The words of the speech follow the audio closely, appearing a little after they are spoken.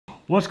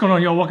What's going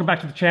on, y'all? Welcome back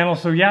to the channel.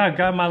 So yeah, I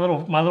got my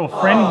little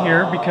friend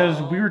here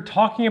because we were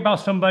talking about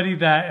somebody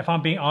that, if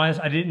I'm being honest,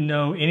 I didn't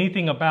know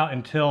anything about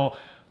until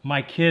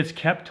my kids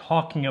kept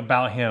talking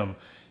about him.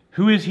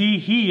 Who is he?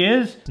 He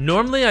is...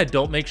 Normally I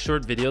don't make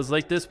short videos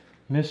like this.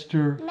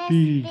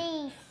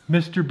 MrBeast.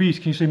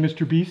 MrBeast. Can you say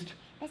MrBeast?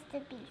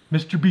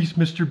 MrBeast.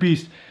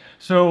 MrBeast.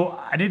 So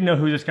I didn't know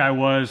who this guy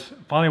was.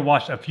 Finally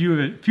watched a few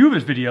of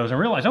his videos and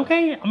realized,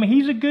 okay, I mean,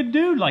 he's a good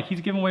dude. Like,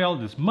 he's giving away all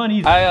this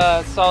money.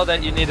 I saw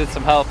that you needed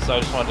some help, so I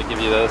just wanted to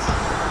give you this.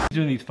 He's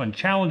doing these fun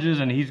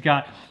challenges, and he's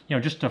got, you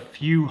know, just a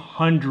few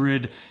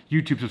hundred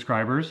YouTube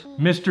subscribers.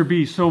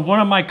 MrBeast. So one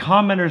of my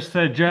commenters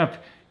said, Jeff,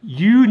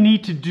 you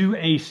need to do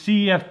a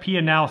CFP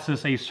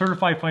analysis, a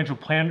certified financial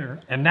planner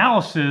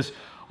analysis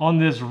on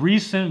this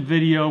recent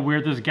video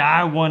where this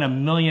guy won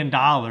 $1 million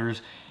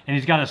and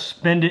he's got to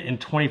spend it in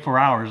 24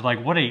 hours.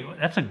 Like,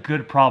 that's a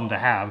good problem to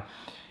have.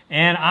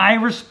 And I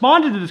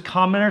responded to this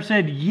commenter,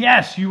 said,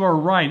 yes, you are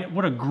right.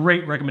 What a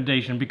great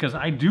recommendation, because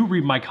I do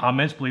read my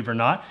comments, believe it or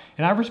not,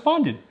 and I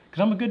responded,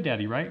 because I'm a good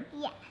daddy, right?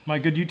 Yeah. Am I a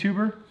good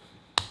YouTuber?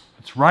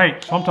 That's right,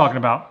 that's what I'm talking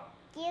about.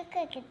 You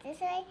cook it this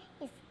way,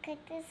 you cook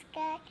this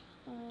guy,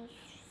 and we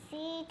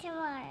see you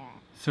tomorrow.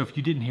 So if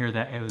you didn't hear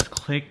that, it was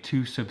click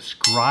to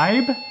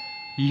subscribe.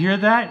 You hear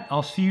that?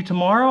 I'll see you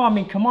tomorrow. I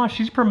mean, come on,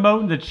 she's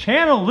promoting the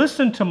channel.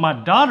 Listen to my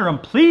daughter, I'm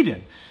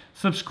pleading.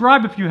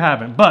 Subscribe if you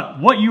haven't. But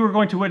what you are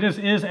going to witness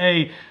is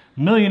a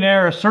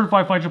millionaire, a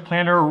certified financial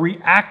planner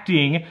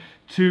reacting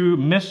to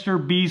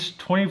MrBeast's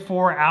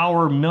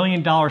 24-hour $1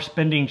 million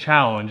spending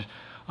challenge.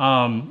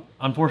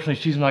 Unfortunately,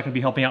 she's not going to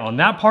be helping out on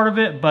that part of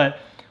it, but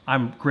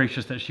I'm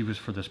gracious that she was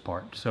for this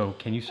part. So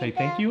can you say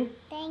thank you?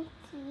 Thank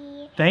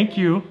you. Thank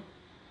you.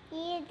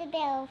 Here's the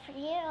bell over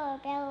here or a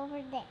bell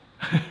over there.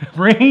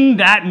 Ring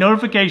that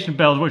notification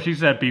bell is what she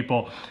said,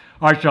 people.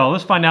 All right, y'all,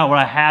 let's find out what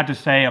I have to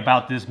say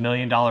about this $1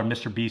 million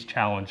MrBeast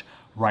challenge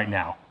right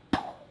now.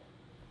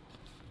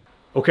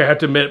 Okay, I have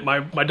to admit,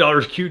 my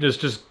daughter's cuteness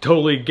just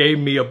totally gave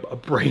me a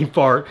brain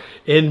fart,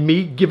 and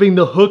me giving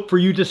the hook for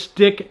you to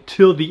stick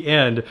till the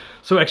end.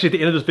 So actually at the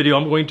end of this video,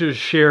 I'm going to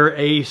share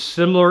a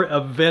similar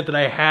event that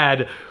I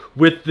had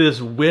with this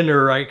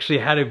winner. I actually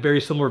had a very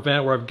similar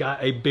event where I've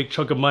got a big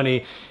chunk of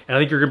money, and I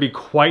think you're gonna be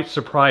quite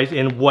surprised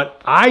in what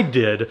I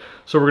did.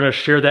 So we're gonna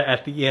share that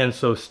at the end,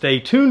 so stay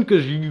tuned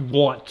because you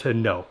want to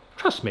know.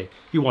 Trust me,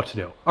 you want to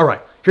know. All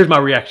right, here's my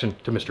reaction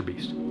to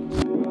MrBeast.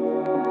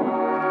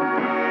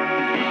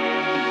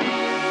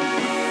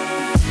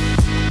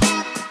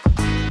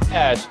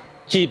 Ash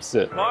keeps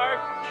it. Mark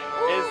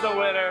is the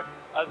winner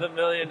of the $1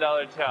 million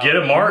challenge. Get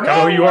it, Mark. I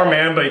know who you are,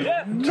 man, but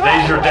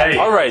today's your day.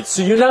 All right,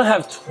 so you now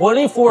have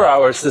 24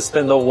 hours to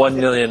spend the $1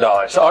 million.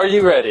 Are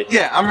you ready?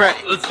 Yeah, I'm ready.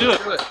 Let's do it.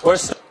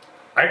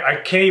 I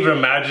can't even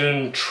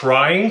imagine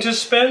trying to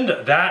spend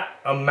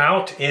that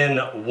amount in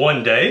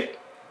one day.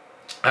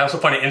 I also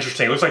find it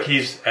interesting. It looks like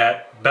he's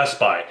at Best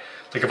Buy.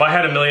 Like, if I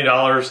had $1 million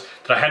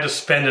that I had to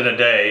spend in a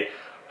day,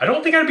 I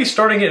don't think I'd be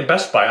starting it in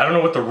Best Buy. I don't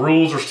know what the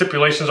rules or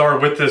stipulations are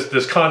with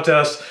this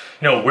contest.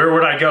 You know, where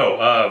would I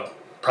go?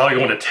 Probably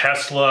going to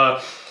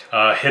Tesla,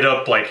 hit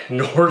up like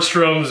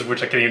Nordstrom's,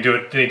 which I can't even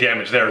do any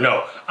damage there.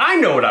 No, I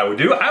know what I would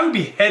do. I would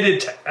be headed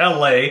to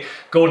LA,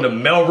 going to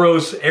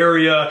Melrose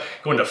area,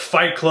 going to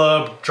Fight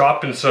Club,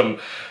 dropping some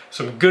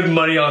good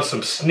money on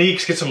some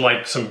sneaks, get some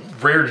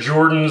rare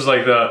Jordans,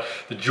 like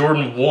the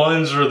Jordan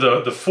 1s or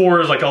the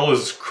 4s, like all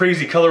those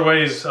crazy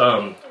colorways,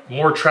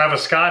 more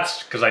Travis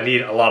Scotts, because I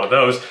need a lot of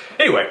those.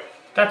 Anyway,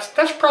 that's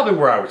probably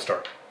where I would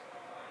start.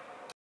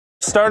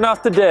 Starting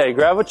off the day,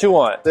 grab what you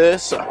want.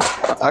 This,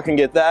 I can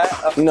get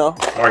that. No.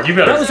 Mark, you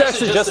better. That was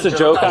actually just a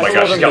joke. Oh my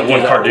gosh, he's got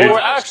one card, dude. What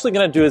we're actually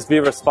going to do is be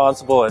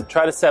responsible and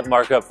try to set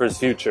Mark up for his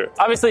future.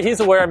 Obviously,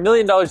 he's aware $1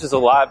 million is a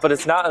lot, but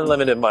it's not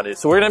unlimited money.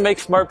 So we're going to make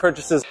smart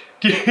purchases.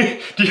 Do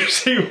you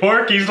see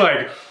Mark? He's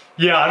like,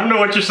 yeah, I don't know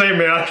what you're saying,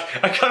 man.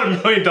 I got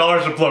 $1 million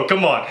to blow.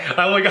 Come on.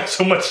 I only got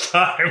so much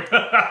time.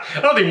 I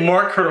don't think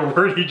Mark heard a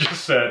word he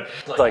just said.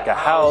 Like a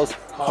house,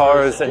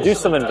 cars, and do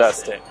some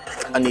investing.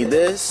 I need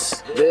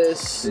this. Add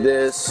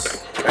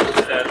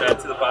that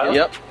to the pile?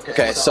 Yep.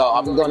 Okay, so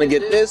I'm gonna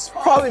get this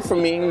probably for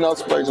me, you know,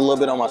 splurge a little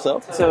bit on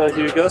myself. So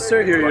here you go,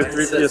 sir. Here are your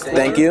 3 PS.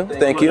 Thank you.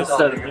 Thank you.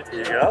 Here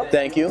you go.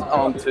 Thank you.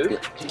 2.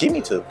 Give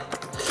me 2.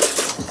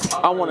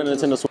 I want a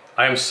Nintendo Switch.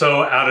 I am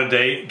so out of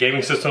date.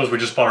 Gaming systems, we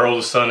just bought our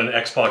oldest son an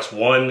Xbox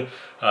One.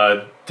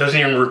 Doesn't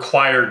even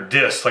require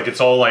discs, like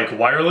it's all like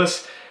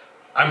wireless.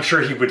 I'm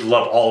sure he would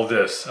love all of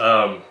this.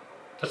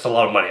 That's a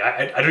lot of money.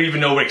 I don't even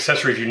know what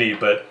accessories you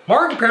need, but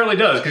Mark apparently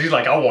does, because he's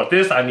like, I want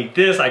this, I need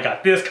this, I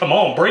got this. Come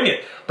on, bring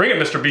it. Bring it,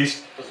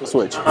 MrBeast.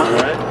 Switch. All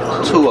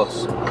right. 2 of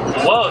us.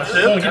 Whoa,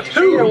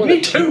 Two. Me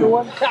too.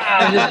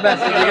 I'm just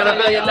messing. You got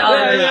 $1 million.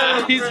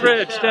 Yeah, he's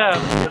rich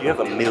now. You have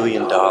 $1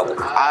 million.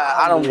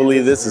 I don't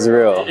believe this is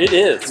real. It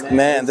is.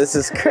 Man, this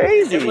is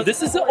crazy.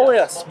 This is only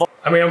a small.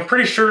 I mean, I'm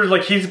pretty sure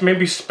like he's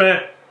maybe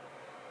spent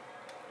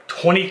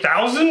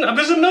 20,000 of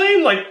his $1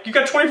 million. Like, you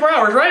got 24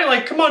 hours, right?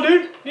 Like, come on,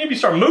 dude. You need to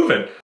start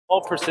moving. small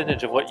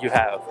percentage of what you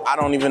have. I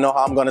don't even know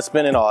how I'm gonna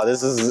spend it all.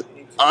 This is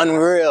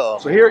unreal.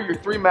 So here are your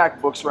 3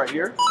 MacBooks right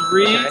here.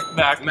 3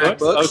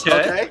 MacBooks.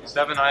 Okay.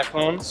 7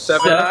 iPhones.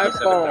 7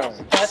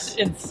 iPhones. That's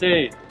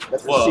insane.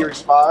 That's the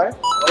Series 5.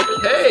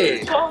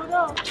 Okay.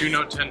 2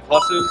 Note 10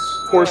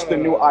 Pluses. Of course, the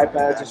new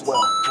iPads as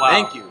well. Wow.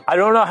 Thank you. I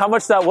don't know how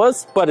much that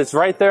was, but it's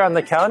right there on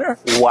the counter.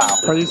 Wow.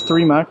 Are these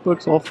 3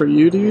 MacBooks all for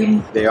you,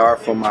 dude? They are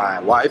for my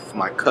wife,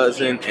 my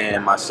cousin,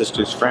 and my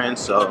sister's friend.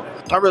 So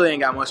I really ain't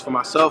got much for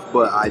myself,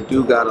 but I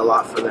do got a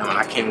lot for them, and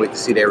I can't wait to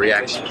see their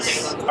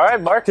reactions. All right,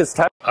 Mark, it's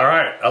time. All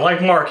right, I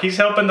like Mark. He's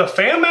helping the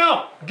fam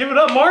out. Give it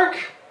up, Mark.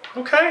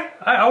 Okay,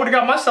 I would have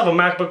got myself a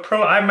MacBook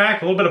Pro,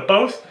 iMac, a little bit of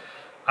both.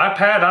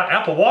 iPad,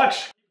 Apple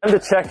Watch. Time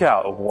to check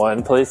out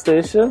 1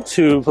 PlayStation,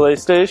 2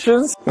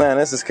 PlayStations. Man,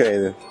 this is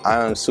crazy.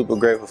 I am super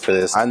grateful for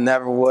this. I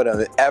never would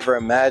have ever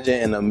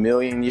imagined in a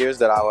million years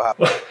that I would have.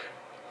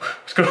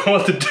 What's going on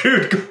with the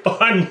dude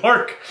behind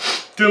Mark?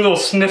 Doing a little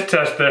sniff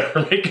test there,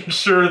 making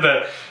sure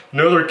that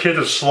no other kids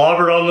have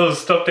slobbered on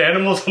those stuffed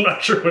animals. I'm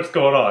not sure what's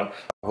going on.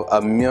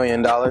 $1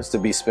 million to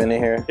be spending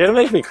here. You're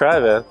gonna make me cry,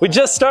 man. We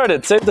just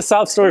started. Save the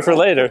sob story for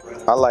later.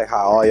 I like how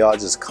all y'all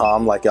just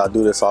calm like y'all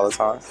do this all the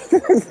time.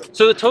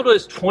 So the total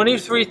is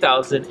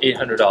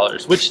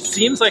 $23,800, which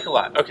seems like a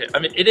lot. Okay, I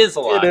mean, it is a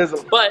lot. It is.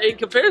 But in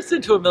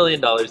comparison to $1 million,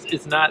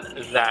 it's not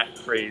that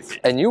crazy.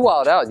 And you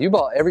wilded out. You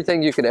bought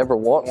everything you could ever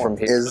want from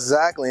here.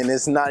 Exactly, and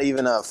it's not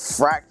even a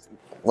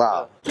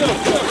wow.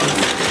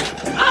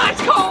 Ah,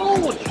 it's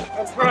cold!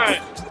 That's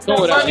right.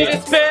 Money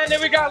to spend,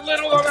 and we got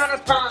little amount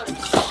of time.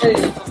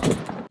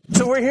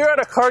 So we're here at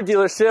a car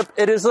dealership.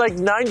 It is like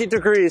 90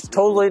 degrees,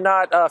 totally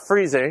not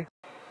freezing.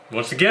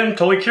 Once again,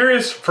 totally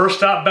curious. First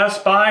stop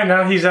Best Buy,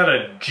 now he's at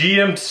a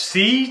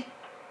GMC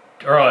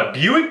or a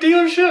Buick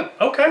dealership?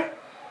 Okay.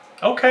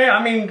 Okay,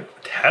 I mean,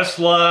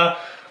 Tesla,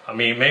 I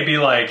mean, maybe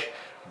like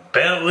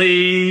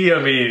Bentley,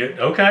 I mean,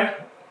 okay.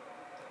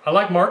 I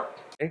like Mark.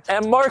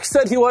 And Mark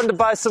said he wanted to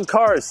buy some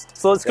cars.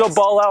 So let's go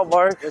ball out,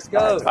 Mark. Let's go.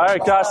 All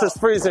right, gosh, it's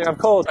freezing. I'm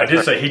cold.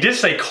 He did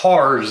say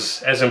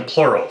cars as in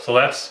plural. So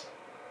that's,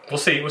 we'll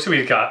see what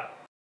he's got.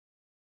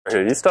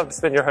 Here, you still have to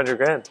spend your 100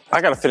 grand.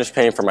 I gotta finish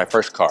paying for my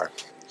first car.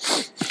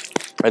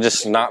 I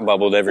just snot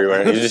bubbled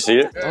everywhere. Did you see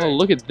it? Oh,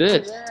 look at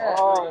this.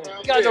 Oh,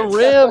 you got the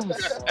rims.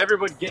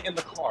 Everyone get in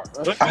the car.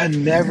 I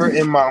never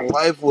in my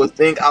life would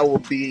think I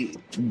would be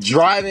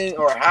driving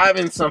or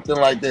having something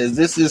like this.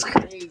 This is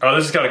crazy. Oh,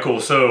 this is kind of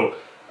cool. So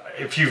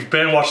if you've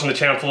been watching the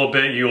channel for a little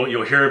bit,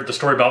 you'll hear the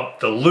story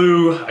about the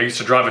Lou. I used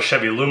to drive a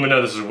Chevy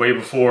Lumina. This is way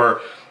before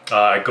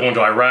going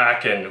to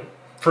Iraq and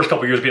first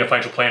couple years being a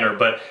financial planner.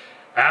 But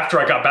after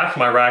I got back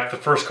from Iraq, the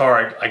first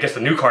car, I guess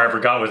the new car I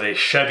ever got was a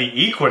Chevy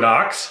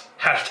Equinox.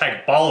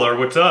 Hashtag baller,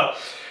 what's up?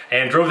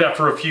 And drove that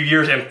for a few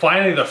years. And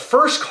finally, the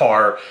first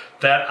car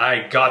that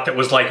I got that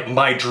was like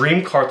my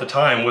dream car at the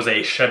time was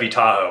a Chevy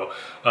Tahoe.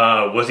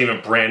 Wasn't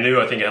even brand new.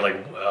 I think it had like,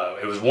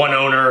 it was one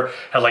owner,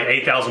 had like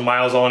 8,000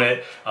 miles on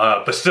it.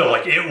 But still,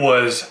 like, it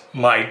was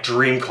my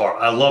dream car.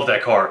 I love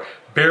that car.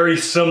 Very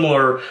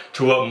similar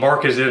to what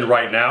Mark is in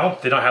right now.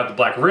 They don't have the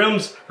black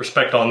rims,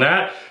 respect on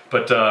that.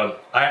 But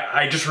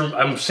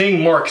I'm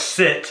seeing Mark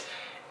sit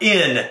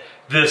in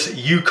this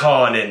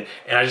Yukon, and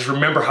I just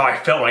remember how I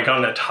felt when I got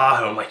on that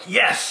Tahoe. I'm like,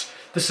 yes,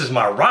 this is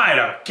my ride.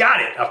 I've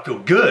got it. I feel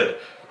good.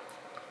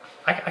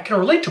 I can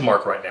relate to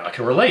Mark right now. I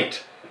can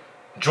relate.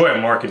 Enjoy it,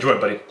 Mark. Enjoy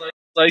it, buddy.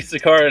 Likes the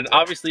car, and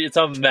obviously it's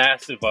a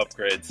massive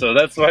upgrade, so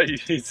that's why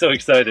he's so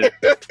excited.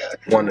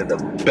 One of the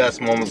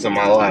best moments of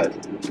my life.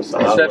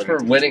 Except for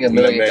winning $1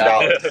 million.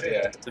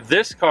 Yeah.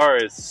 This car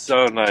is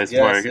so nice, Yes,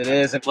 Mark. it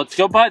is. Let's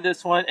go buy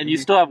this one, and you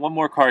still have one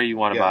more car you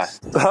want to buy.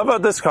 How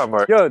about this car,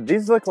 Mark? Yo,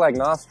 these look like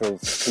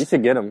nostrils. You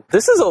should get them.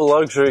 This is a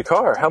luxury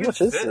car. How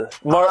much is it?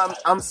 Mark,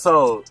 I'm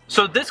sold.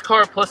 so this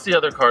car plus the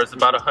other car is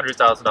about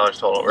 $100,000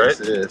 total, right? Yes,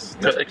 it is.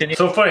 Can you?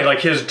 So funny, like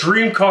his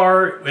dream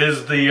car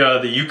is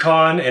the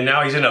Yukon, and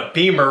now he's in a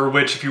Beamer,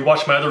 which if you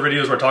watch my other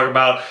videos where I talk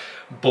about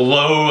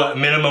below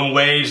minimum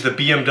wage, the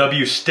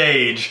BMW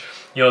stage,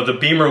 you know, the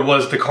Beamer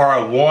was the car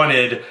I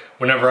wanted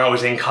whenever I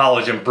was in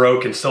college and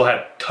broke and still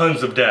had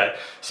tons of debt.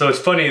 So it's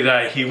funny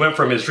that he went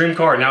from his dream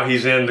car, and now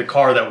he's in the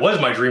car that was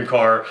my dream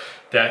car,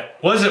 that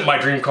wasn't my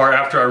dream car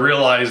after I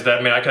realized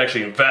that, man, I could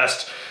actually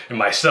invest in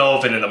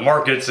myself and in the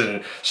markets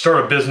and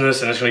start a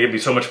business, and it's gonna give me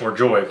so much more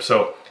joy.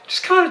 So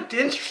just kind of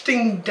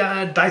interesting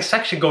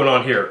dissection going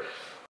on here.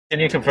 Can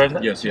you confirm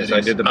that? Yes,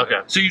 I did the Okay.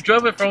 So you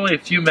drove it for only a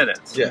few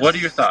minutes. Yes. What are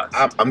your thoughts?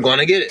 I'm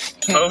gonna get it.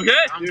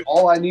 Okay.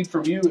 All I need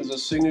from you is a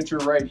signature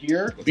right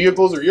here. The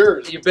vehicles are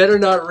yours. You better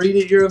not read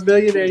it. You're a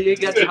millionaire. You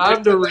ain't got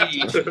time to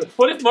read.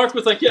 What if Mark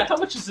was like, yeah, how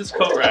much is this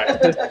coat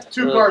rack?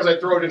 2 cars, I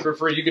throw it in for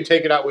free. You can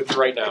take it out with you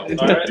right now. All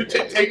right. You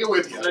take it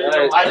with you.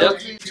 All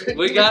right,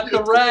 we got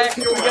the rack.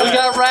 We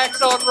got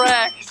racks on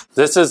racks.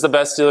 This is the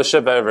best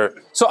dealership ever.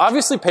 So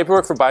obviously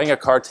paperwork for buying a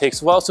car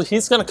takes a while, so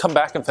he's gonna come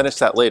back and finish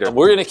that later.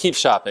 We're gonna keep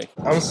shopping.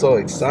 I'm so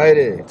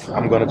excited.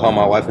 I'm gonna call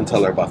my wife and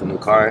tell her about the new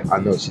car. I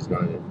know she's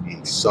gonna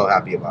be so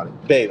happy about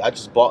it. Babe, I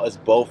just bought us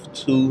both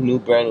 2 new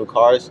brand new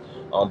cars.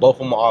 Both of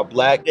them are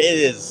black. It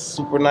is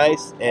super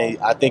nice, and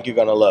I think you're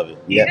gonna love it.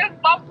 You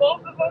just bought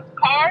both of those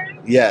cars?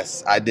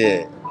 Yes, I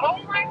did. Oh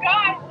my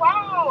God!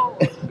 Wow.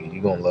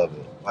 You're gonna love it.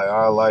 Like,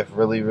 our life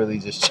really, really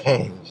just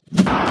changed.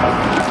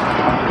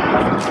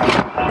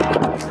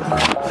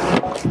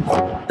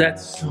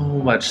 That's so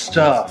much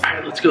stuff. All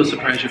right, let's go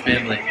surprise your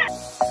family.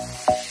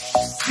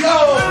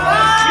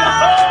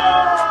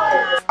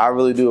 I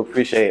really do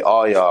appreciate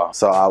all y'all.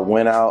 So I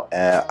went out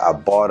and I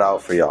bought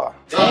out for y'all.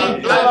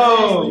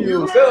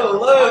 You good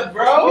luck,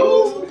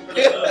 bro.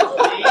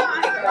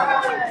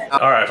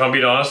 All right, if I'm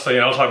being honest,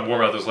 I'll talk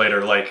more about this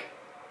later. Like,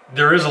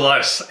 there is a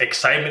lot of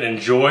excitement and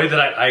joy that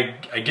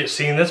I get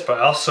seeing this, but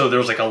also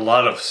there's like a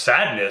lot of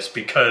sadness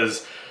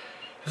because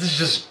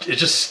this is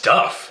it's just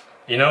stuff.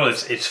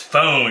 It's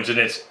phones and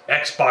it's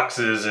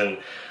Xboxes and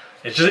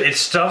it's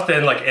stuff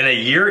that like in a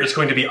year it's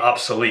going to be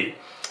obsolete.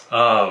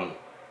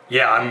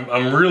 Yeah,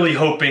 I'm really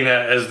hoping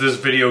that as this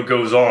video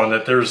goes on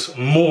that there's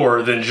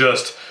more than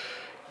just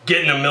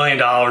getting $1 million,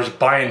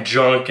 buying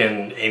junk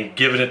and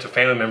giving it to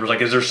family members.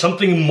 Like, is there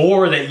something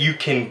more that you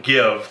can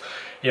give?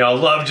 I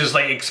love just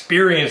like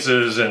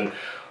experiences and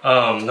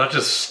not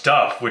just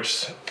stuff,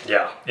 which,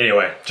 yeah,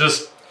 anyway,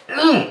 just,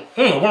 I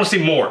want to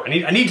see more.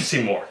 I need to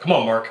see more. Come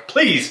on, Mark,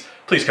 please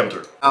come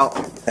through. Out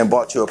and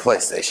bought you a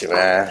PlayStation,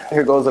 man.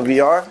 Here goes a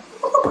VR.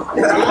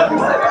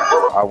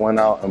 I went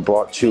out and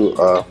bought you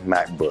a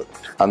MacBook.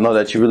 I know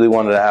that you really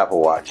wanted an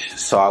Apple Watch,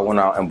 so I went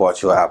out and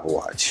bought you an Apple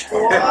Watch.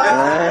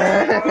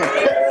 Yeah.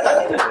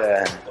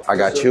 I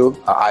got you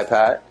an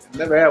iPad.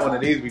 Never had one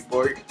of these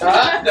before.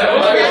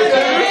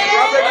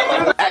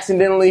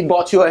 Accidentally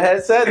bought you a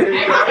headset.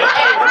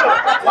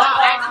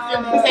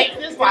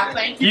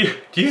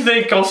 Do you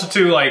think also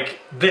too, like,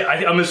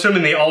 I'm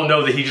assuming they all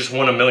know that he just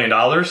won $1 million,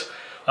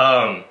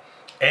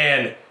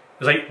 and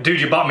it's like, dude,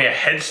 you bought me a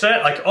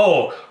headset? Like,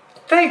 oh,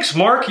 thanks,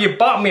 Mark, you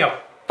bought me a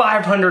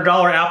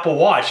 $500 Apple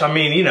Watch. I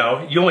mean, you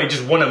only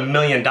just won $1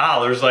 million.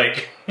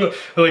 Like,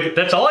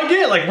 that's all I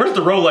get? Like, where's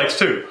the Rolex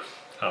too?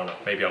 I don't know,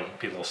 maybe I'm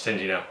being a little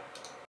stingy now.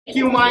 Thank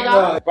you, my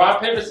God.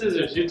 Rock, paper,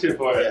 scissors, you two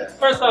for it.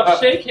 First off,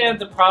 shake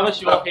hands and promise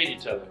you won't hate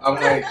each other. I'm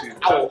going to.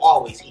 I will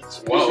always hate you.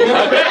 Whoa.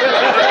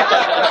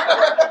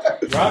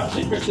 Rock,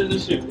 paper,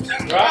 scissors, shoot.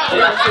 Rock,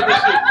 paper,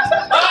 scissors, shoot.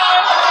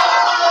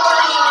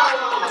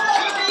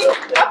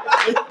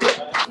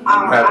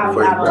 I'm happy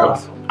for you, bro.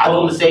 I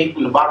want to say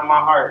from the bottom of my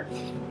heart,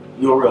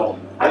 you're real.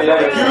 You're a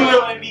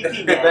real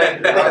MVP,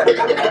 man.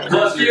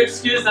 Well, if you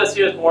excuse us,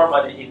 he has more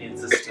money he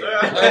needs to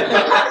spend.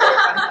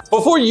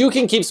 Before you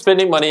can keep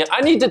spending money,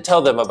 I need to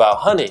tell them about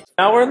Honey.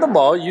 Now we're in the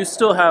mall. You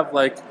still have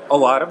like a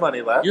lot of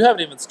money left. You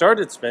haven't even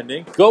started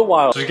spending. Go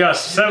wild. So we got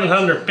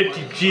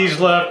 750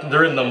 G's left.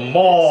 They're in the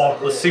mall.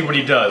 Let's see what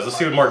he does. Let's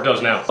see what Mark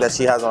does now. That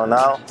she has on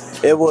now,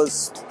 it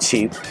was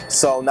cheap.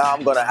 So now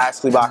I'm gonna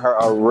actually buy her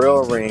a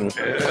real ring.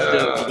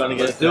 Yeah. We're gonna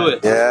get to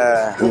it.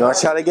 Yeah, we're gonna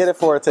try to get it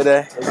for her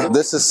today.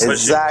 This is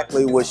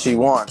exactly what she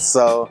wants.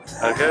 So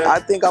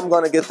I think I'm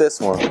gonna get this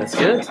one. That's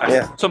good.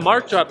 Yeah. So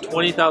Mark dropped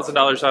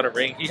 $20,000 on a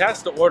ring. He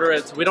has to order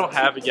it, so we don't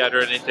have it yet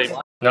or anything.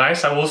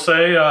 Nice. I will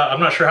say, I'm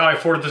not sure how I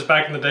afforded this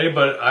back in the day,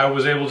 but I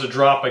was able to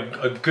drop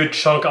a good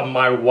chunk of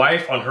my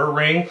wife on her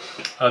ring.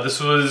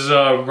 This was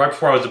right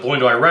before I was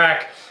deploying to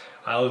Iraq.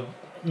 I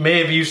may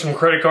have used some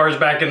credit cards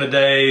back in the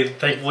day.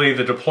 Thankfully,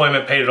 the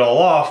deployment paid it all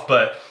off,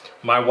 but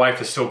my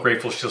wife is still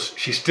grateful.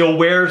 She still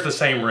wears the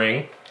same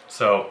ring,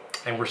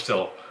 and we're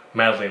still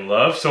madly in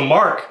love. So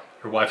Mark,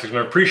 your wife is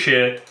going to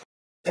appreciate it.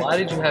 Why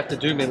did you have to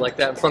do me like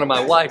that in front of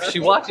my wife?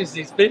 She watches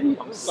these videos.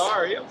 I'm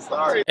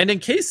sorry. And in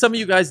case some of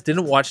you guys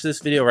didn't watch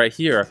this video right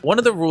here, one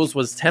of the rules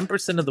was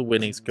 10% of the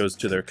winnings goes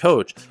to their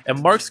coach.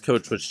 And Mark's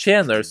coach was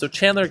Chandler, so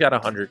Chandler got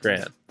 100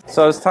 grand.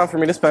 So it's time for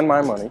me to spend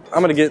my money.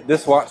 I'm gonna get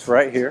this watch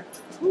right here.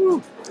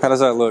 Woo. How does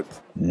that look?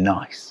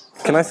 Nice.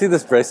 Can I see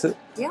this bracelet?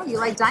 Yeah, you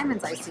like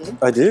diamonds, I see.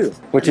 I do.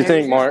 What you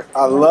think, Mark?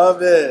 I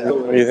love it.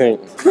 What do you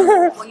think?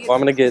 Well, I'm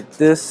gonna get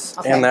this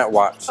and that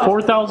watch.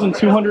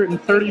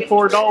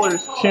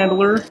 $4,234,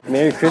 Chandler.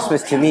 Merry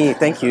Christmas to me.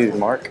 Thank you,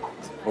 Mark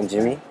and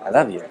Jimmy. I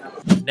love you.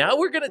 Now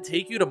we're gonna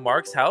take you to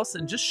Mark's house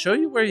and just show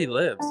you where he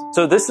lives.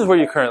 So this is where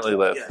you currently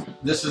live. Yeah.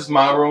 This is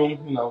my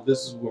room.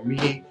 This is where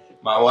me,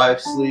 my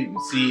wife sleep.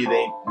 You see, it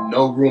ain't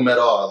no room at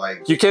all.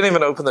 Like, you can't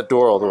even open the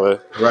door all the way.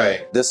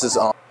 Right. This is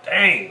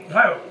Dang,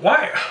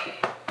 why?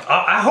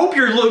 I hope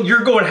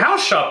you're going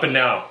house shopping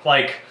now,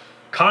 like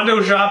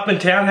condo shopping,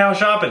 townhouse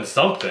shopping,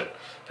 something.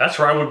 That's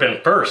where I would have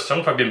been first. Some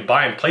if I've been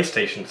buying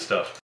PlayStation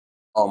stuff.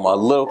 on my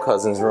little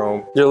cousin's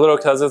room. Your little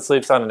cousin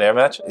sleeps on an air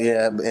mattress?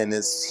 Yeah, and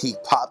he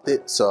popped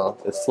it, so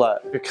it's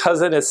flat. Your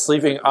cousin is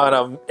sleeping on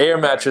an air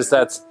mattress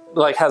that's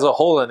like has a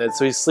hole in it,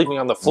 so he's sleeping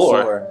on the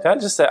floor. Can I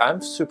just say,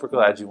 I'm super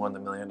glad you won the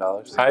 $1 million.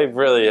 I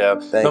really am.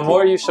 The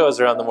more you show us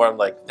around, the more I'm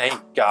like,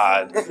 thank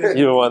God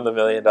you won the $1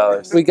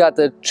 million. We got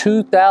the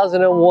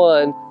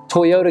 2001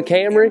 Toyota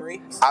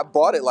Camry. I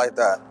bought it like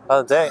that.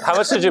 Oh dang! How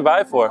much did you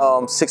buy it for?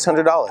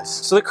 $600.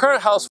 So the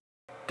current house.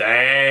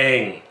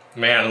 Dang,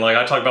 man! Like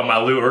I talked about my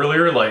Lou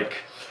earlier, like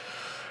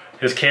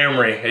his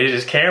Camry.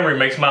 His Camry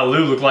makes my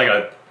Lou look like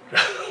a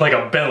like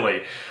a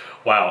Bentley.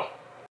 Wow.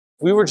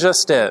 we were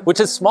just in, which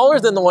is smaller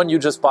than the one you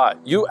just bought.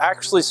 You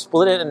actually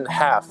split it in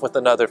half with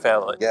another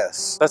family.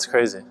 Yes. That's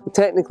crazy.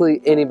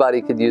 Technically,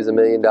 anybody could use $1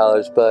 million,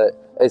 but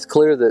it's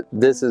clear that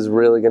this is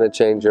really going to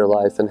change your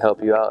life and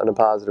help you out in a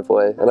positive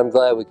way. And I'm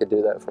glad we could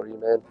do that for you,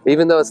 man.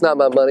 Even though it's not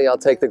my money, I'll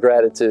take the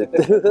gratitude.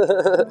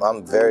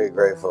 I'm very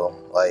grateful,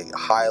 like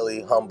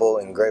highly humble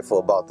and grateful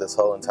about this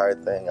whole entire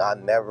thing. I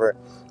never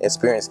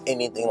experienced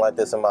anything like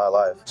this in my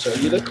life. Show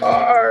you the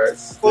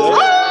cars.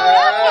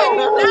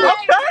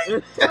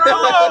 Okay. Come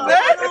on,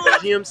 man.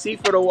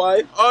 GMC for the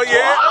wife. Oh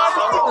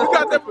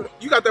yeah.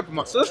 You got that for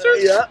my sister?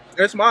 Yeah.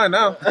 It's mine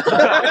now.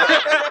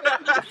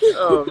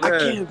 Oh man. I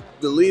can't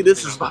believe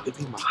this is about to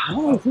be my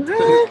house,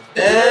 man.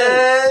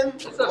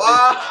 And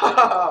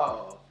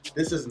wow.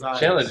 This is nice.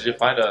 Chandler, did you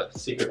find a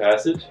secret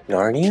passage?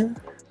 Narnia?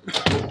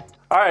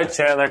 All right,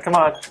 Chandler, come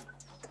on.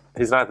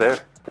 He's not there.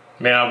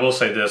 Man, I will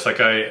say this,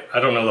 like I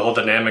don't know the whole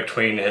dynamic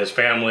between his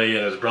family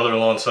and his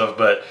brother-in-law and stuff,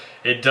 but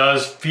it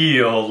does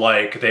feel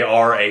like they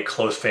are a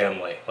close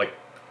family. Like,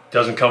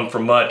 doesn't come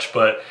from much,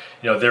 but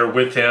you know, they're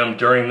with him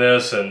during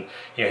this, and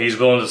you know, he's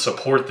willing to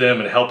support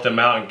them and help them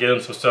out and get them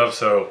some stuff.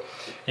 So,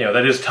 you know,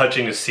 that is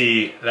touching to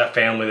see that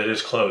family that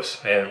is close,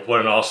 and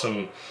what an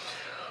awesome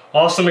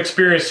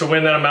experience to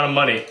win that amount of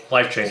money.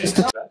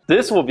 Life-changing.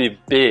 This will be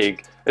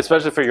big,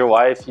 especially for your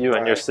wife, you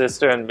and your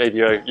sister, and maybe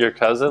your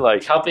cousin.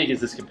 Like, how big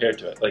is this compared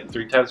to it? Like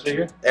 3 times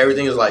bigger?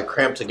 Everything is like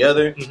cramped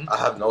together. I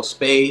have no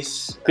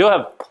space. You'll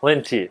have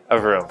plenty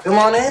of room. Come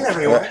on in,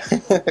 everyone.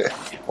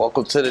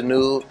 Welcome to the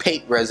new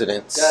Pate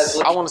residence. Guys,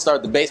 I want to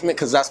start the basement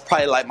because that's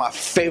probably like my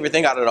favorite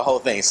thing out of the whole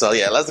thing. So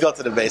yeah, let's go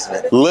to the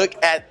basement. Look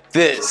at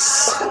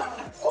this.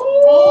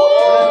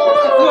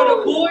 Where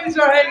the boys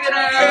are hanging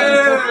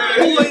out.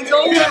 Boys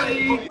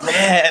only.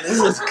 Man, this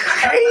is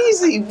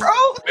crazy, bro.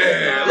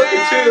 Man, look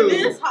at you.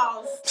 This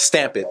house.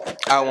 Stamp it.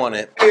 I want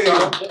it.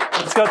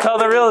 Let's go tell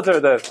the realtor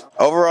then.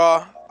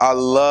 Overall, I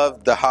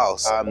love the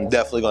house. I'm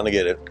definitely gonna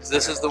get it.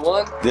 This is the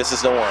one? This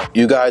is the one.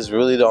 You guys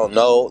really don't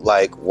know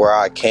like where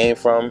I came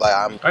from.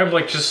 Like I'm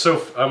like just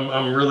so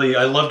I'm really,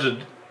 I love to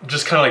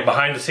just kind of like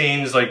behind the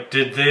scenes, like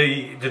did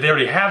they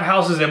already have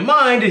houses in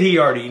mind? Did he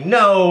already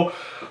know?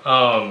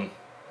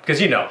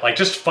 Because you know, like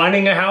just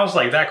finding a house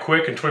like that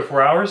quick in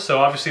 24 hours. So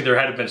obviously there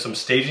had to been some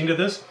staging to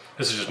this.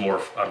 This is just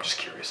more, I'm just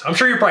curious. I'm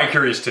sure you're probably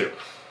curious too.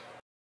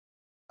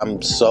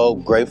 I'm so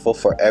grateful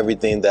for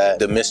everything that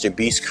the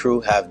MrBeast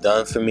crew have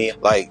done for me.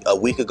 Like a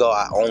week ago,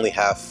 I only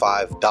have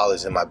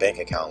 $5 in my bank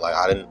account. Like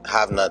I didn't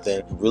have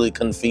nothing. Really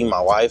couldn't feed my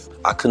wife.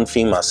 I couldn't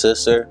feed my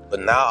sister. But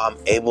now I'm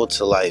able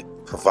to like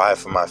provide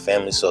for my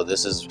family. So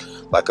this is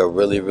like a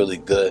really, really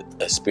good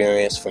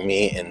experience for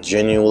me, and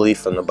genuinely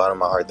from the bottom of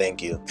my heart,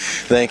 thank you.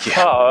 Thank you.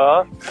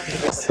 Aww.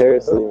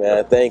 Seriously,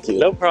 man, thank you.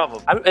 No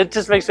problem. it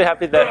just makes me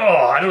happy that...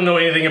 Oh, I don't know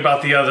anything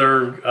about the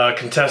other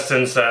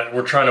contestants that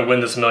were trying to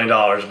win this $1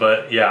 million,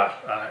 but yeah,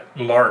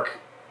 Mark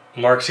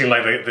seemed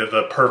like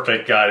the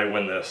perfect guy to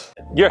win this.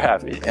 You're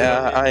happy.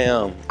 Yeah, I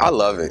am. I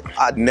love it.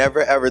 I'd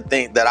never ever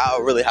think that I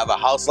would really have a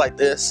house like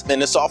this,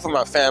 and it's all for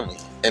my family.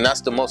 And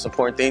that's the most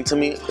important thing to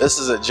me. This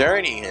is a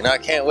journey, and I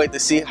can't wait to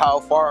see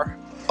how far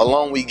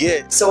along we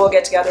get. So we'll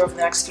get together over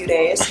the next few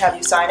days, have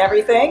you sign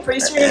everything. Pretty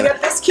soon you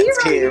get this key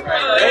right.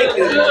 Thank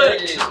you.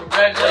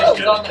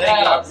 Congratulations on the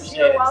house.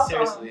 You're welcome.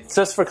 Seriously.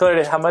 Just for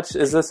clarity, how much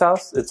is this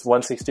house? It's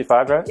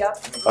 $165, right? Yep.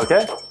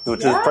 Okay,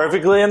 which is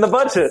perfectly in the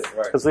budget,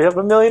 because we have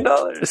 $1 million.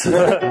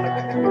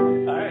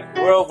 Alright,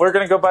 well, we're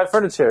gonna go buy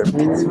furniture.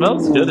 It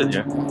smells good in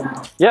here.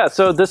 Yeah,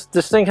 so this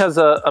thing has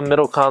a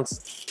middle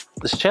console.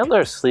 Is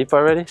Chandler asleep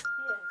already?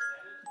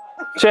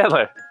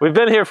 Chandler, we've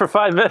been here for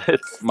 5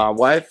 minutes. My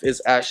wife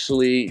is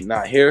actually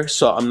not here,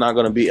 so I'm not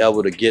gonna be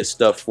able to get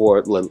stuff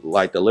for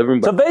like the living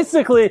room. So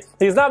basically,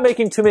 he's not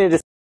making too many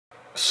decisions.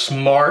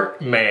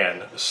 Smart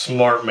man,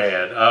 smart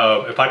man.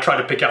 If I try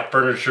to pick out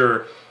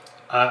furniture,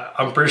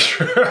 I'm pretty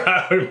sure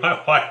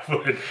my wife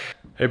would.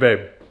 Hey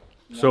babe,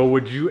 so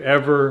would you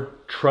ever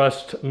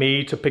trust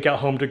me to pick out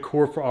home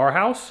decor for our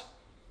house?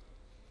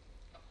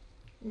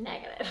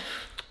 Negative.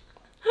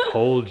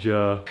 Told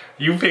ya.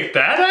 You picked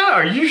that out?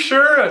 Are you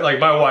sure? Like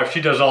my wife,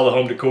 she does all the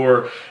home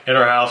decor in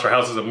our house. Our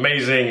house is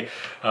amazing.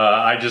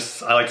 I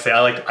like to say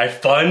I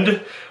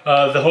fund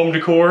the home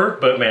decor,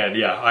 but man,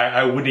 yeah,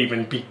 I wouldn't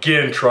even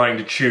begin trying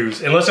to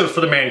choose unless it was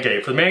for the man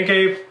cave. For the man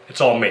cave, it's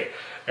all me.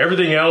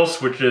 Everything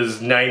else, which is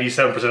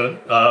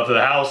 97% of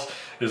the house,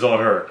 is on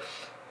her.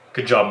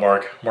 Good job,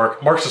 Mark.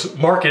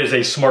 Mark is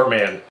a smart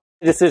man.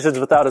 Decisions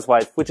without his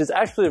wife, which is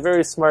actually a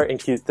very smart and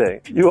cute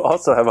thing. You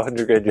also have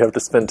 $100 grand you have to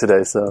spend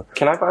today, so.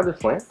 Can I buy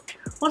this lamp?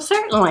 Well,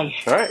 certainly.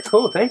 All right,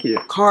 cool, thank you.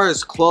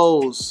 Cars,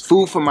 clothes,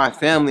 food for my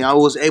family. I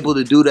was able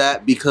to do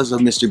that because of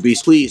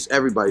MrBeast. Please,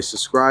 everybody,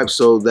 subscribe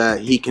so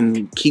that he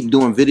can keep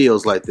doing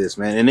videos like this,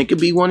 man. And it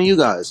could be one of you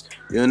guys.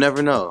 You'll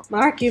never know.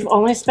 Mark, you've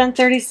only spent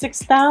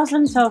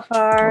 $36,000 so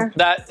far.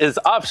 That is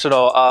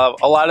optional.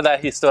 A lot of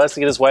that he still has to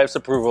get his wife's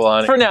approval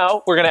on. For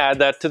now, we're gonna add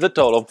that to the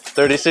total,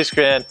 36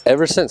 grand.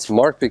 Ever since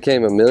Mark became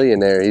a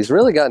millionaire, he's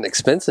really got an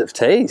expensive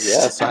taste.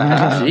 Yes, I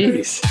have.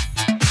 Jeez.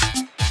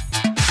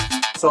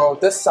 So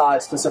this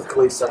size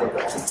specifically,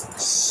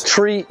 $7.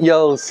 Treat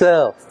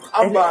yourself.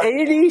 An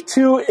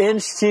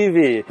 82-inch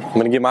TV. I'm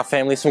gonna give my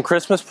family some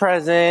Christmas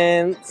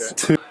presents.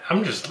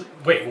 I'm just,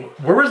 wait,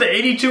 where was the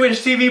 82-inch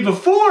TV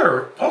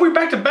before? Why are we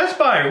back to Best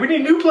Buy? We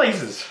need new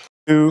places.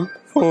 2,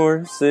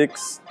 4,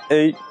 6,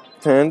 8,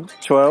 10,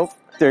 12,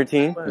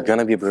 13. You're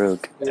gonna be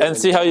broke. And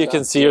see how you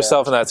can see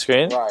yourself in that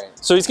screen? Right.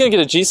 So he's gonna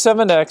get a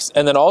G7X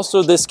and then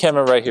also this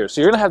camera right here.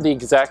 So you're gonna have the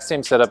exact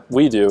same setup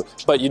we do,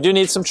 but you do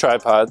need some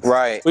tripods.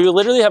 Right. We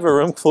literally have a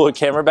room full of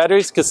camera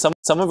batteries because some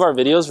of our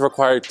videos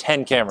require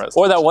 10 cameras.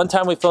 Or that one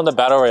time we filmed a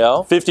Battle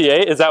Royale,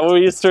 58, is that what we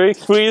used to?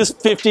 We used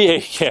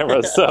 58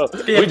 cameras, so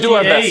we do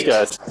our best,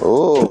 guys.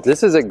 Oh,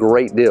 this is a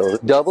great deal.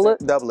 Double it?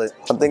 Double it.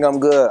 I think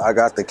I'm good. I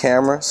got the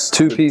cameras.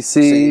 2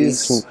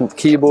 PCs,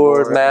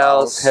 keyboard,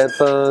 mouse,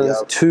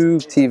 headphones, 2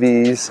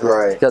 TVs.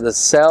 Right. Got the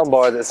sound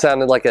bar that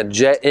sounded like a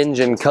jet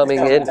engine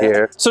coming in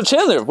here. So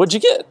Chandler, what'd you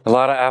get? A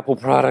lot of Apple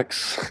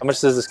products. How much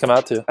does this come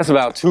out to? That's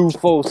about 2,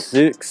 4,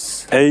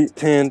 6, 8,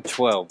 10,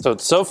 12.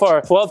 So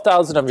far,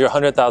 12,000 of your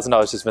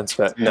 $100,000 has been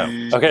spent. No.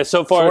 Okay,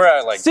 so far, we're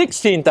at like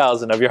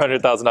 16,000 of your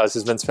 $100,000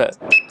 has been spent.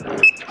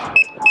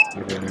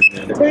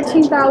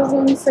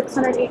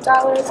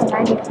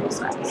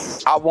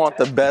 $13,608.93. I want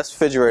the best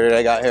refrigerator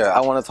they got here. I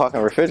want a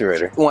talking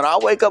refrigerator. When I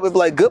wake up, it'd be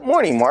like, good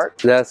morning,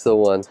 Mark. That's the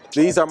one.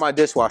 These are my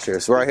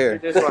dishwashers right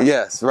here.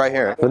 Yes, right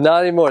here. But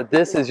not anymore.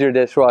 This is your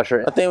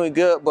dishwasher. I think we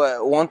good,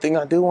 but one thing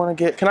I do want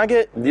to get, can I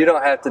get? You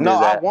don't have to do No,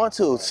 that. I want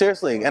to,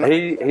 seriously. And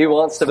He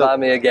wants to buy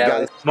me a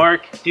gallon.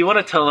 Mark, do you want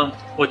to tell him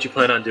what you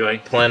plan on doing?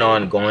 Plan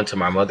on going to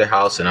my mother's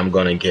house and I'm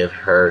going to give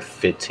her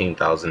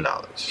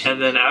 $15,000.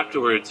 And then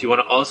afterwards, you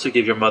want to also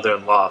give your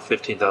mother-in-law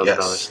 $15,000.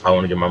 Yes, I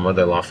want to give my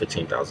mother-in-law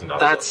 $15,000.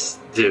 That's,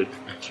 dude,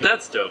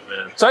 that's dope,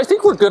 man. So I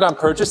think we're good on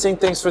purchasing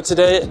things for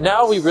today.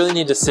 Now we really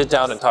need to sit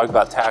down and talk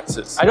about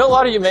taxes. I know a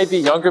lot of you may be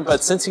younger,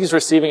 but since he's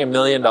receiving $1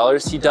 million,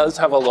 he does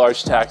have a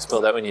large tax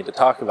bill that we need to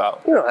talk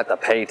about. You don't have to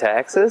pay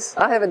taxes.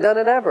 I haven't done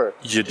it ever.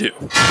 You do.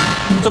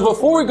 So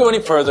before we go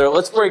any further,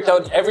 let's break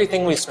down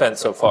everything we spent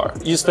so far.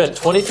 You spent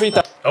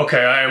 $23,000.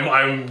 Okay,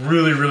 I'm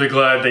really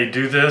glad they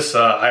do this.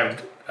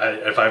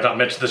 If I've not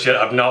mentioned this yet,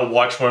 I've not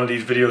watched one of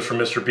these videos from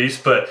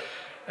MrBeast, but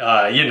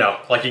you know,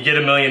 like you get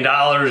 $1 million,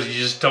 you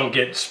just don't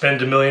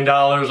spend $1 million.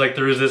 Like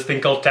there is this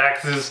thing called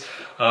taxes.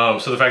 So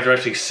the fact they're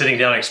actually sitting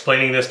down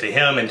explaining this to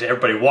him and to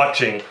everybody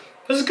watching,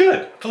 this is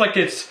good. I feel like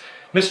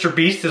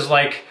MrBeast is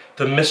like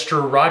the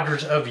Mr.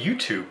 Rogers of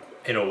YouTube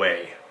in a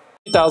way.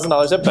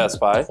 $20,000 at Best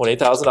Buy,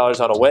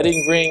 $20,000 on a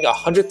wedding ring,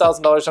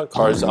 $100,000 on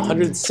cars,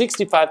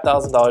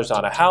 $165,000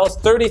 on a house,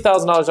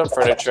 $30,000 on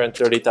furniture, and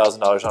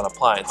 $30,000 on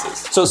appliances.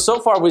 So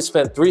far we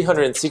spent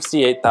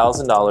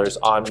 $368,000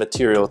 on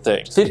material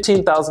things.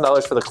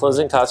 $15,000 for the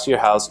closing costs of your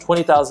house,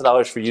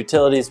 $20,000 for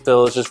utilities,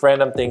 bills, just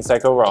random things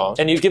that go wrong.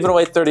 And you've given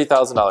away $30,000,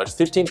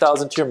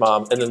 $15,000 to your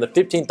mom, and then the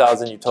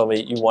 $15,000 you told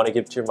me you want to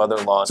give to your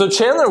mother-in-law. So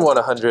Chandler won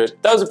 $100.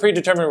 That was a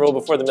predetermined rule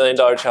before the $1 million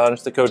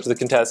challenge. The coach of the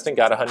contestant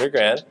got $100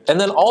 grand. And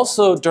then also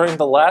during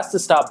the last To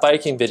Stop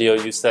Biking video,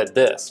 you said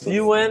this. If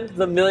you win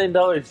the $1 million,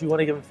 you want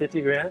to give him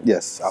 50 grand?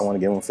 Yes, I want to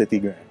give him 50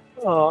 grand.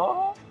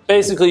 Aww.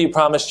 Basically, you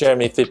promised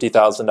Jeremy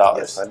 $50,000.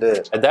 Yes, I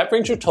did. And that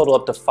brings your total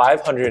up to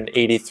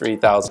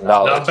 $583,000.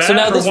 Not bad So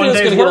now for this one video is going to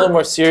day's get a work. little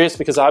more serious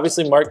because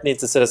obviously Mark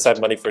needs to set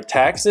aside money for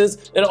taxes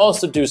and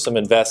also do some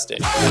investing.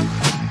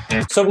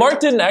 So Mark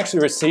didn't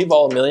actually receive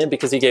all $1 million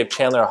because he gave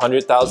Chandler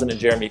 $100,000 and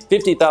Jeremy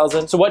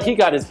 $50,000. So what he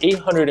got is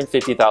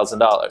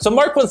 $850,000. So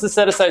Mark wants to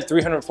set aside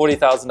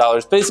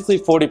 $340,000, basically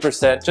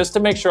 40%, just to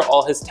make sure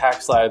all his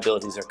tax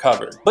liabilities are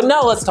covered. But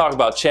now let's talk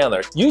about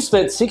Chandler. You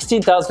spent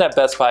 $16,000 at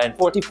Best Buy and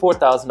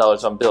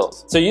 $44,000 on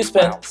bills. So you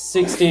spent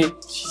 60.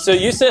 So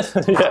you said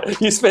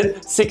you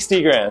spent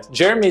 60 grand.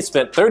 Jeremy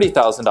spent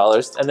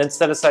 $30,000 and then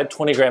set aside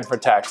 20 grand for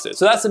taxes.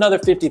 So that's another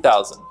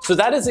 50,000. So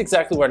that is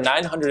exactly where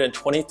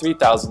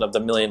 923,000 of the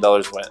 $1 million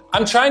went.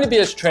 I'm trying to be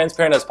as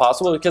transparent as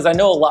possible because I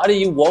know a lot of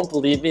you won't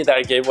believe me that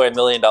I gave away $1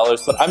 million,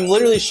 but I'm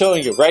literally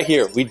showing you right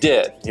here. We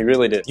did. You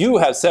really did. You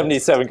have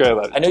 77 grand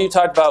left. I know you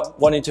talked about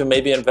wanting to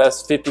maybe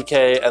invest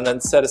 50K and then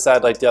set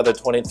aside like the other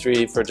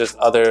 23 for just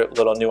other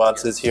little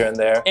nuances here and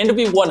there. And to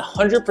be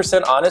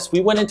 100% honest, we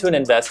went into an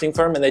investing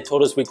firm and they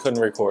told us we couldn't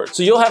record.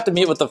 So you'll have to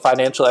meet with the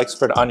financial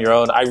expert on your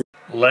own.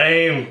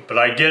 Lame, but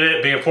I get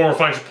it. Being a former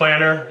financial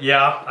planner,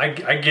 yeah, I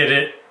get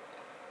it.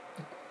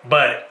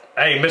 But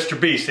hey,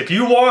 MrBeast, if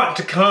you want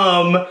to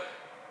come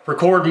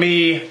record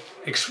me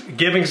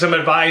giving some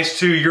advice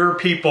to your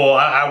people,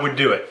 I would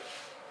do it.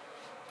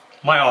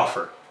 My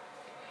offer.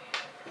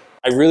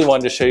 I really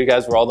wanted to show you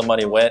guys where all the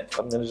money went.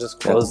 I'm gonna just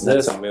close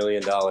this. That's $1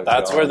 million.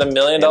 That's where the $1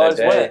 million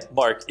went.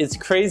 Mark, it's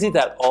crazy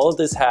that all of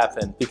this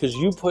happened because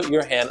you put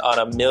your hand on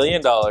 $1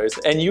 million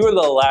and you were the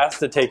last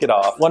to take it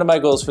off. One of my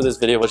goals for this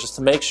video was just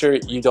to make sure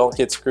you don't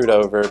get screwed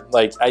over.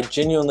 Like, I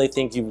genuinely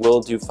think you will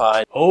do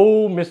fine.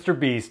 Oh,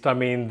 MrBeast, I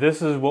mean,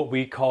 this is what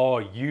we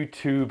call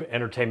YouTube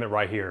entertainment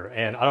right here.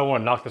 And I don't want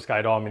to knock this guy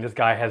at all. I mean, this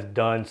guy has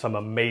done some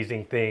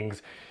amazing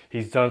things.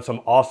 He's done some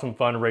awesome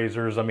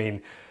fundraisers. I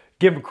mean,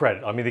 give him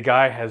credit. I mean, the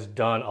guy has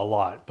done a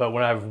lot. But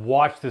when I've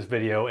watched this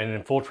video, and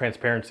in full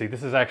transparency,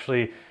 this is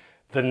actually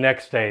the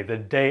next day, the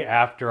day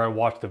after I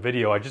watched the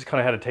video, I just kind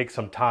of had to take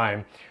some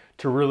time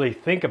to really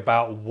think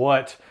about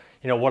what,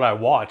 what I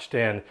watched,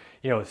 and,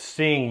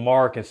 seeing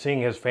Mark and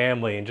seeing his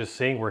family and just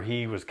seeing where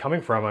he was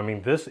coming from. I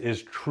mean, this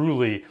is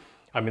truly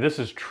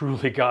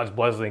God's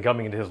blessing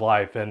coming into his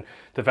life. And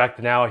the fact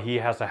that now he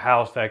has a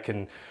house that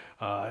can,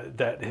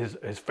 that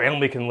his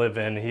family can live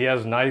in. He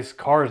has nice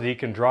cars that he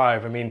can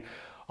drive. I mean,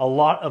 a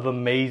lot of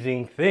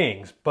amazing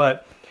things.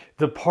 But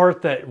the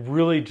part that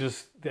really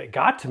that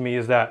got to me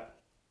is that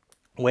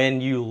when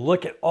you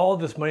look at all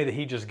this money that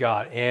he just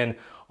got, and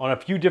on a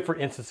few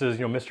different instances,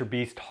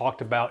 MrBeast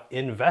talked about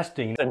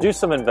investing. And do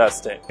some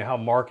investing. How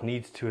Mark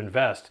needs to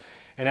invest.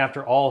 And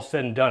after all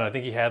said and done, I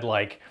think he had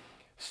like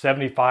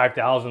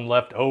 75,000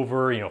 left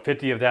over,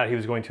 50 of that he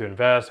was going to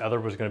invest,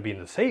 other was going to be in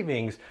the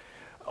savings.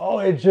 Oh,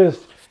 it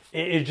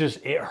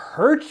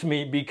hurts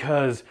me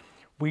because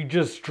we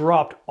just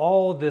dropped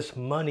all this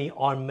money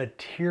on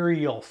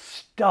material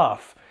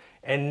stuff,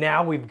 and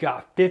now we've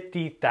got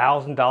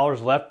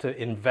 $50,000 left to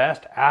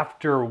invest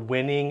after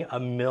winning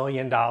 $1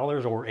 million,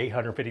 or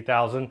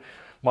 $850,000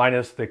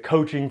 minus the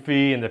coaching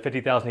fee and the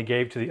 $50,000 he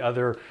gave to the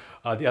other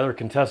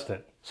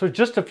contestant. So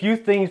just a few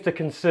things to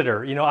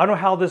consider. I don't know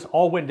how this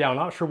all went down. I'm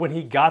not sure when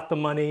he got the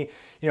money.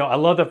 I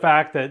love the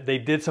fact that they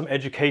did some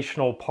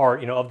educational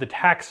part, of the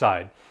tax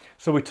side.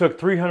 So we took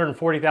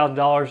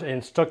 $340,000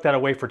 and stuck that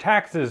away for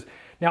taxes.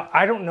 Now,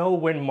 I don't know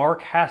when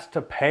Mark has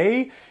to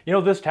pay,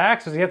 this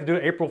tax. Does he have to do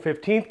it April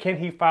 15th? Can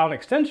he file an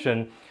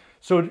extension?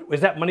 So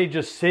is that money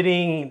just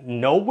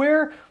sitting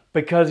nowhere?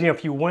 Because,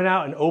 if you went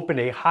out and opened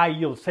a high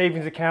yield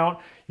savings account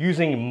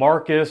using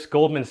Marcus,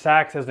 Goldman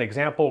Sachs as an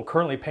example,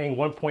 currently paying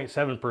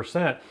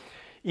 1.7%,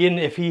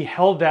 if he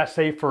held that,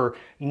 say, for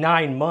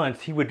 9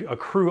 months, he would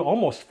accrue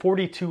almost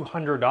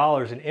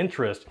 $4,200 in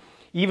interest.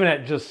 Even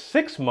at just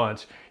 6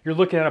 months, you're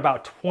looking at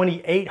about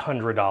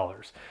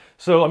 $2,800.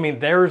 So, I mean,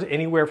 there's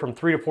anywhere from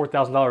 $3,000 to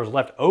 $4,000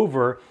 left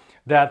over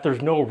that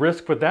there's no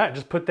risk with that.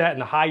 Just put that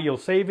in high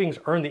yield savings,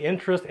 earn the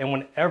interest, and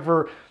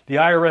whenever the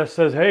IRS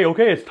says, hey,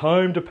 okay, it's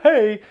time to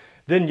pay,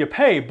 then you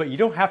pay, but you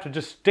don't have to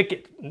just stick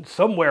it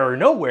somewhere or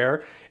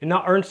nowhere and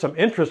not earn some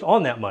interest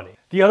on that money.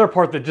 The other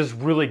part that just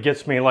really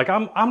gets me, like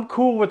I'm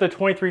cool with the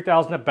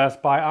 $23,000 at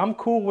Best Buy. I'm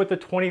cool with the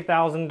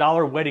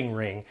 $20,000 wedding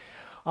ring.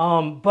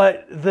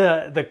 But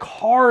the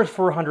cars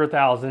for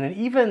 $100,000 and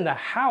even the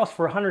house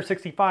for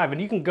 $165,000,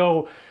 and you can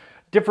go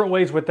different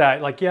ways with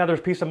that. Like, yeah,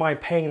 there's peace of mind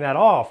paying that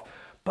off.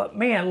 But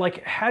man,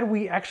 like, had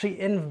we actually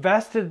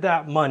invested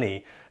that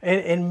money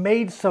and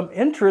made some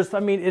interest, I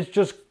mean, it's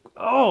just,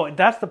 oh,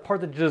 that's the part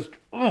that just,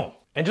 oh.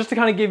 And just to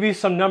kind of give you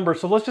some numbers,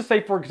 so let's just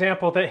say, for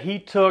example, that he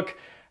took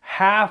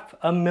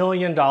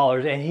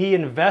 $500,000 and he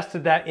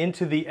invested that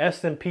into the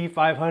S&P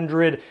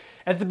 500.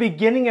 At the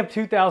beginning of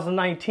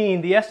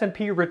 2019, the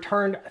S&P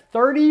returned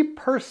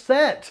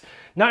 30%,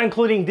 not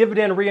including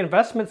dividend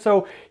reinvestment.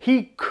 So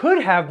he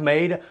could have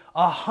made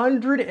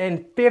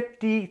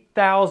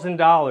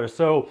 $150,000.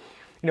 So,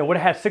 would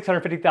have had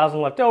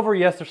 $650,000 left over.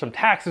 Yes, there's some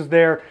taxes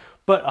there,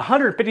 but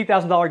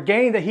 $150,000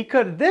 gain that he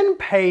could have then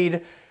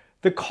paid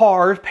the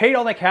cars, paid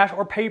all that cash,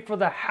 or paid for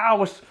the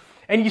house,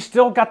 and you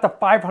still got the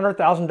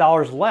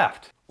 $500,000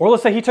 left. Or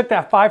let's say he took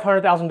that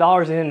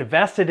 $500,000 and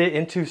invested it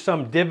into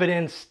some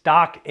dividend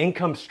stock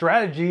income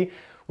strategy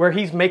where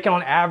he's making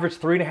on average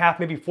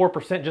 3.5%, maybe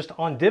 4% just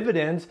on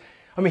dividends.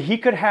 I mean, he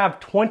could have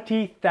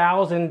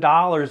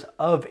 $20,000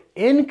 of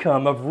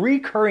income, of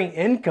recurring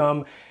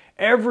income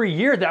every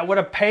year that would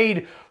have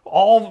paid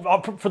all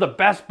for the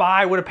Best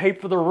Buy, would have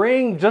paid for the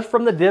ring just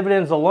from the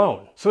dividends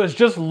alone. So it's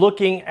just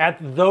looking at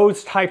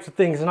those types of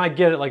things. And I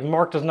get it, like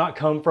Mark does not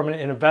come from an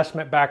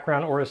investment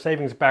background or a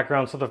savings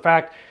background. So the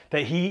fact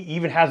that he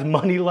even has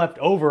money left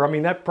over, I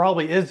mean, that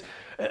probably is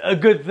a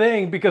good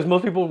thing because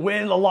most people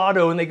win the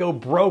lotto and they go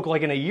broke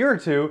like in a year or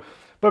two.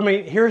 But I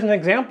mean, here's an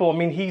example. I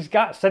mean, he's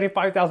got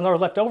 $75,000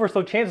 left over,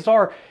 so chances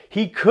are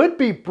he could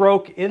be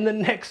broke in the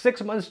next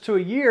 6 months to a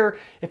year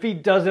if he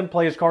doesn't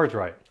play his cards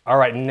right. All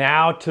right,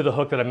 now to the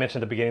hook that I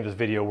mentioned at the beginning of this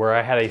video, where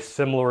I had a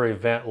similar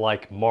event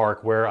like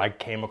Mark, where I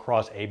came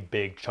across a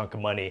big chunk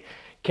of money.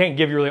 Can't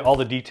give you really all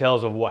the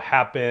details of what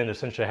happened.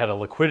 Essentially, I had a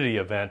liquidity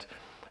event,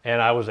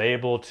 and I was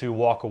able to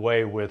walk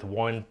away with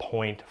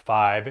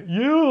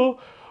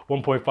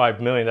 1.5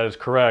 million, that is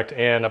correct.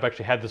 And I've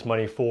actually had this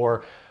money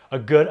for a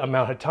good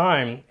amount of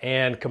time,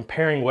 and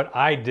comparing what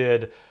I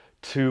did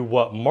to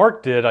what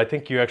Mark did, I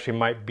think you actually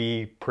might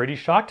be pretty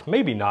shocked,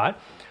 maybe not.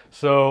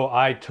 So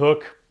I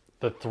took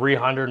the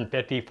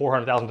 $350,000,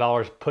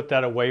 $400,000, put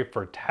that away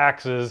for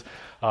taxes,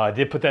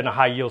 did put that in a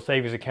high yield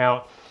savings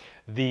account.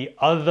 The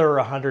other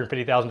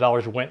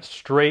 $150,000 went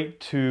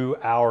straight to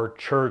our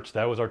church.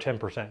 That was our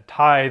 10%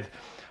 tithe,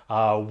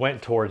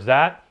 went towards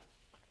that.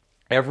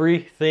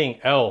 Everything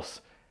else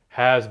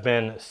has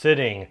been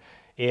sitting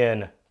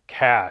in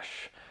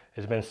cash.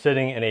 It's been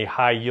sitting in a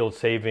high yield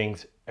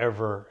savings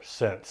ever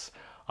since.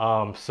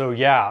 So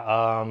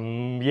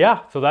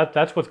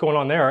that's what's going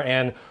on there.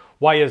 And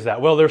why is that?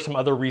 Well, there's some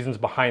other reasons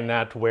behind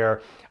that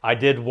where I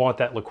did want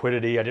that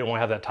liquidity. I didn't want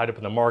to have that tied up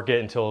in the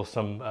market until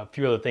a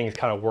few other things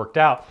kind of worked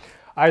out.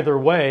 either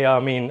way, I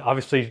mean,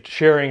 obviously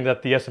sharing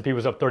that the S&P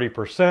was up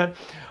 30%,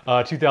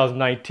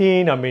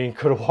 2019, I mean,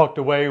 could have walked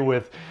away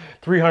with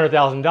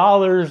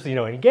 $300,000, you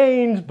know, in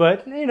gains,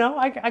 but you know,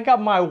 I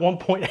got my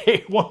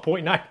 1.8,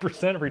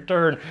 1.9%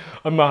 return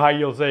on my high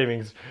yield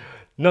savings.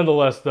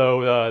 Nonetheless,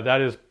 though,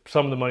 that is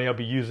some of the money I'll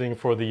be using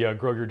for the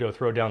Grow Your Dough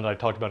Throwdown that I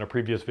talked about in a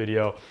previous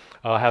video.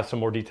 I'll have some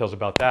more details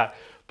about that.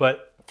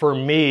 But for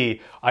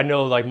me, I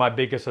know like my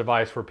biggest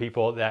advice for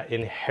people that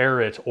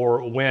inherit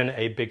or win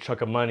a big chunk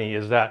of money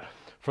is that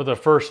for the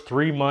first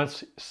 3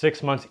 months,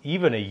 6 months,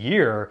 even a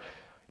year,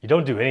 you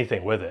don't do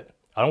anything with it.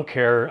 I don't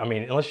care. I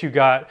mean, unless you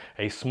got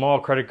a small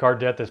credit card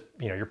debt that's,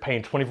 you know, you're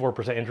paying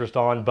 24% interest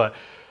on, but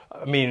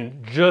I mean,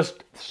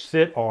 just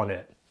sit on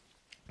it.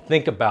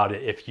 Think about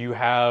it. If you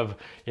have,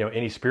 you know,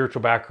 any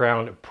spiritual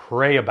background,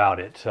 pray about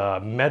it,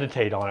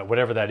 meditate on it,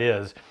 whatever that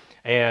is.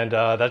 And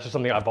that's just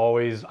something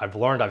I've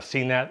learned. I've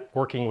seen that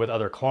working with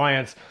other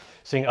clients,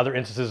 seeing other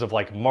instances of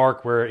like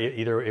Mark, where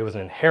either it was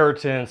an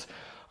inheritance,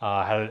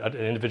 had an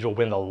individual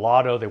win the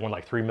lotto, they won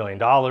like $3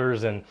 million,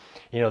 and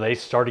you know, they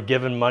started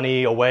giving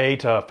money away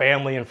to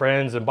family and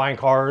friends and buying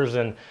cars,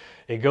 and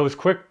it goes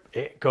quick.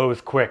 It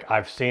goes quick.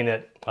 I've seen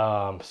it.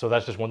 So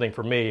that's just one thing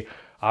for me.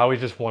 I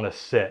always just want to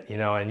sit, you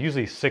know, and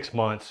usually 6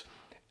 months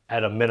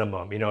at a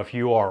minimum. You know, if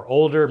you are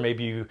older,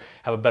 maybe you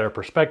have a better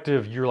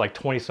perspective, you're like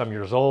 20 some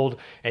years old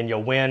and you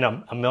win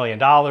 $1 million,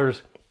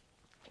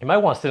 you might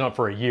want to sit on it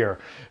for a year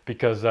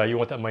because you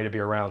want that money to be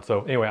around.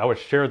 So anyway, I would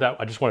share that.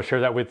 I just want to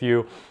share that with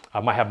you. I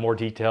might have more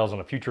details on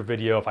a future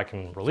video if I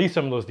can release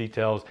some of those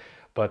details,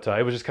 but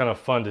it was just kind of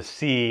fun to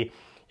see,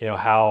 you know,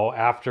 how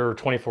after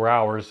 24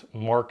 hours,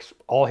 Mark's,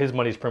 all his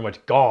money's pretty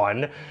much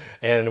gone.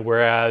 And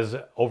whereas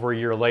over a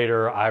year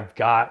later, I've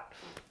got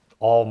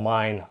all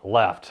mine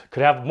left.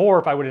 Could have more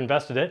if I would have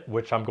invested it,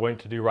 which I'm going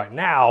to do right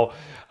now.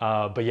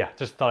 But yeah,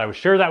 just thought I would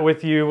share that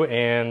with you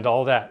and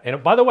all that.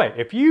 And by the way,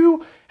 if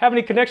you have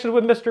any connections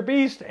with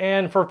MrBeast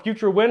and for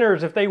future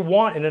winners, if they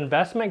want an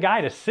investment guy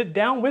to sit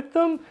down with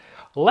them,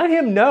 let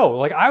him know.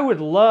 Like, I would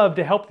love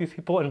to help these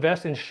people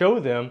invest and show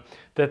them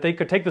that they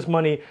could take this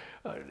money,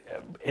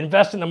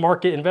 invest in the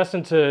market, invest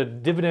into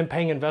dividend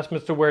paying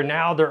investments to where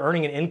now they're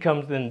earning an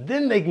income,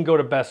 then they can go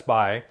to Best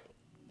Buy.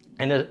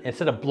 And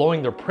instead of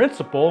blowing their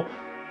principal,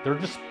 they're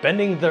just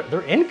spending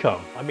their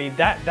income. I mean,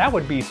 that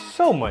would be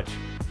so much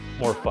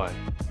more fun.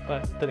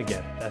 But then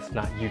again, that's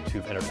not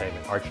YouTube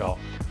entertainment. All right, y'all.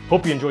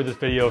 Hope you enjoyed this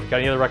video. If you got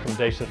any other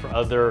recommendations for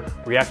other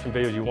reaction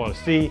videos you want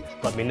to see,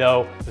 let me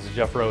know. This is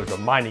Jeff Rose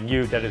reminding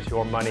you that it's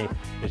your money,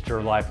 it's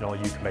your life, and only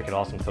you can make it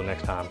awesome. Until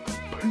next time,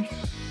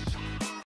 peace.